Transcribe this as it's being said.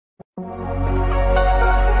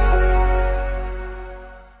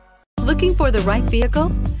Looking for the right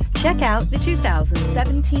vehicle? Check out the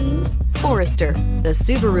 2017 Forester. The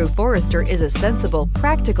Subaru Forester is a sensible,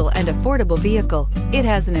 practical, and affordable vehicle. It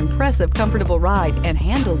has an impressive, comfortable ride and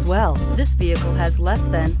handles well. This vehicle has less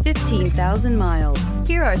than 15,000 miles.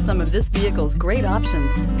 Here are some of this vehicle's great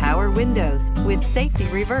options: power windows with safety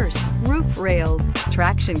reverse, roof rails,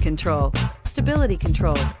 traction control, stability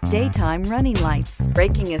control, daytime running lights,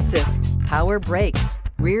 braking assist, power brakes,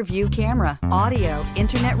 rear view camera, audio,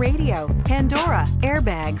 internet radio, Pandora,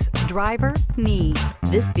 airbags, driver, knee.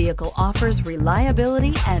 This vehicle offers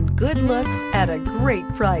reliability and good looks at a great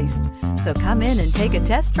price. So come in and take a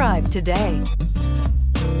test drive today.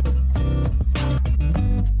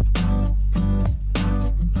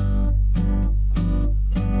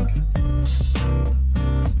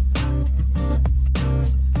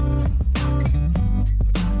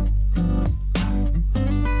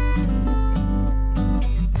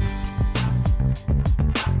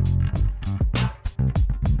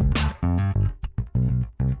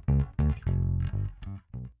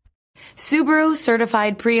 Subaru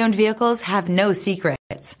certified pre-owned vehicles have no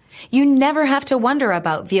secrets. You never have to wonder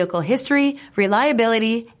about vehicle history,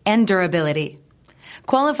 reliability, and durability.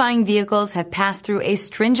 Qualifying vehicles have passed through a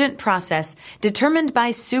stringent process determined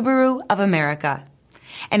by Subaru of America.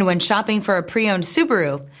 And when shopping for a pre-owned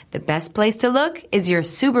Subaru, the best place to look is your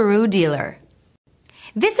Subaru dealer.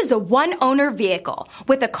 This is a one-owner vehicle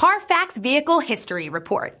with a Carfax Vehicle History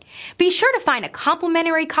Report. Be sure to find a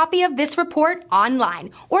complimentary copy of this report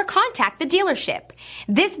online or contact the dealership.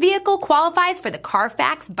 This vehicle qualifies for the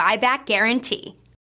Carfax Buyback Guarantee.